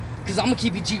Cause I'ma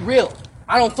keep it G real.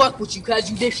 I don't fuck with you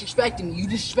cause you disrespecting me. You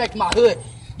disrespect my hood.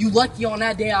 You lucky on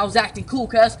that day I was acting cool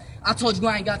cuz I told you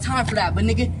I ain't got time for that. But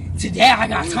nigga, today I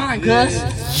got time cuz.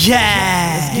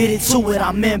 Yeah, let's get into it,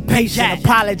 I'm impatient.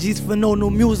 Apologies for no new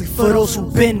music for those who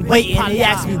been waiting. They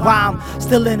ask me why I'm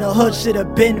still in the hood,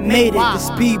 should've been made it. The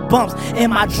speed bumps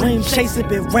in my dream chasing,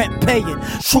 been rent paying.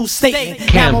 True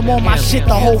statement, now I'm on my shit,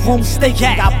 the whole room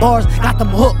staking. Got bars, got them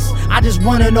hooks, I just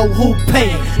wanna know who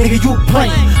paying. Nigga, you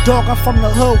playing. Dog, I'm from the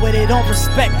hood where they don't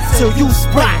respect till you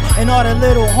spray. And all the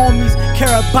little homies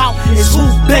care about is who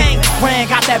bang. Brand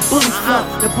got that bully front,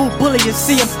 the bully and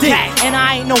CMD. And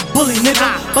I ain't no bully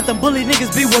nigga, but them bully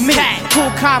niggas be with me.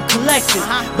 Cool, calm, collected,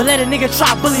 but let a nigga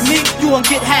try bully me, you won't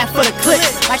get half for the clip.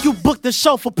 Like you booked the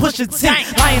show for Pusha T.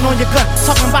 Lying on your gun,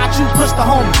 talking about you push the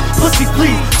homie. Pussy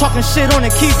please, talking shit on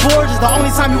the keyboard is the only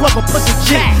time you ever push a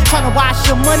G. Trying to wash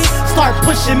your money, start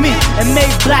pushing me and made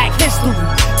black history.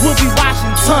 We'll be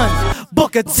watching tons.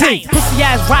 Booker T. Pussy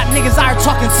ass rap niggas out here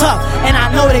talking tough, and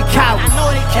I know they cowards.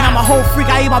 And I'm a whole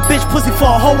freak, I eat my bitch pussy for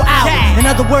a whole hour. In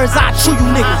other words, I chew you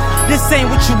niggas. This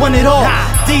ain't what you want at all.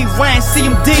 D-Ran,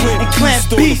 CMD, and Klint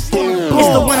Beast.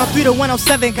 It's the 103 to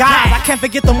 107 guys. I can't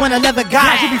forget the 111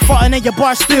 guys. You be frontin' and your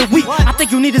bar still weak. I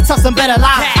think you need to tell some better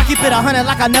lies. I keep it 100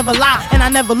 like I never lie, and I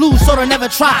never lose, so to never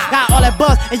try. Got all that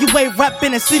buzz, and you ain't rep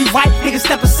in the city, right? Niggas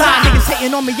step aside. Niggas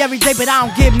hating on me every day, but I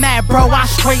don't get mad, bro. I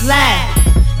straight laugh.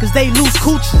 Cause they lose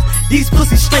coochies, these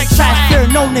pussies straight trash.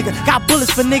 Fear no nigga, got bullets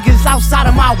for niggas outside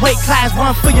of my weight class.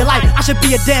 Run for your life, I should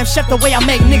be a damn chef the way I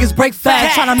make niggas break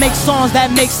fast. Tryna make songs that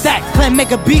make stacks, Klint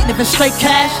make a beat and if it's straight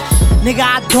cash. Nigga,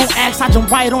 I don't ask, I jump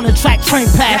right on the track, train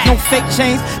pass. No fake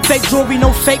chains, fake jewelry,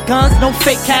 no fake guns, no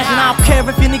fake cash. And I don't care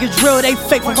if your niggas drill, they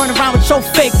fake for running around with your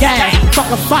fake ass. Fuck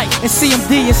a fight, and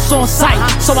CMD is on sight.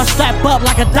 So I strap up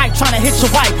like a dyke, tryna hit your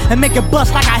wife and make it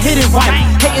bust like I hit it right.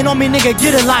 Hating on me, nigga,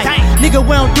 get it like. Nigga,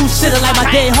 we don't do shit like my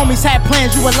dead homies had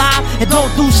plans, you alive and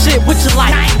don't do shit with your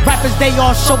life. Rappers, they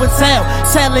all show and tell,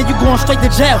 telling you going straight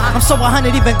to jail. I'm so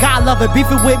 100, even God love it.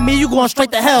 Beefing with me, you going straight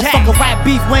to hell. Fuck a rap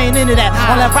beef, we ain't into that.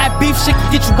 All that rap beef shit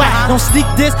can get you whacked. Don't sneak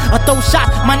this or throw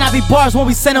shots, might not be bars when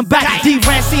we send them back.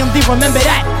 D-Ran, CMD, remember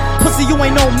that. Pussy, you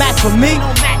ain't no match for me.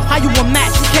 How you a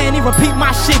match? You can't even repeat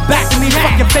my shit back to me.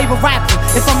 Fuck your favorite rapper.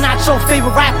 If I'm not your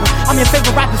favorite rapper, I'm your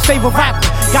favorite rapper's favorite rapper.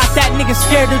 Got that nigga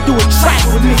scared to do a track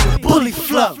with me. Bully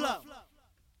flow.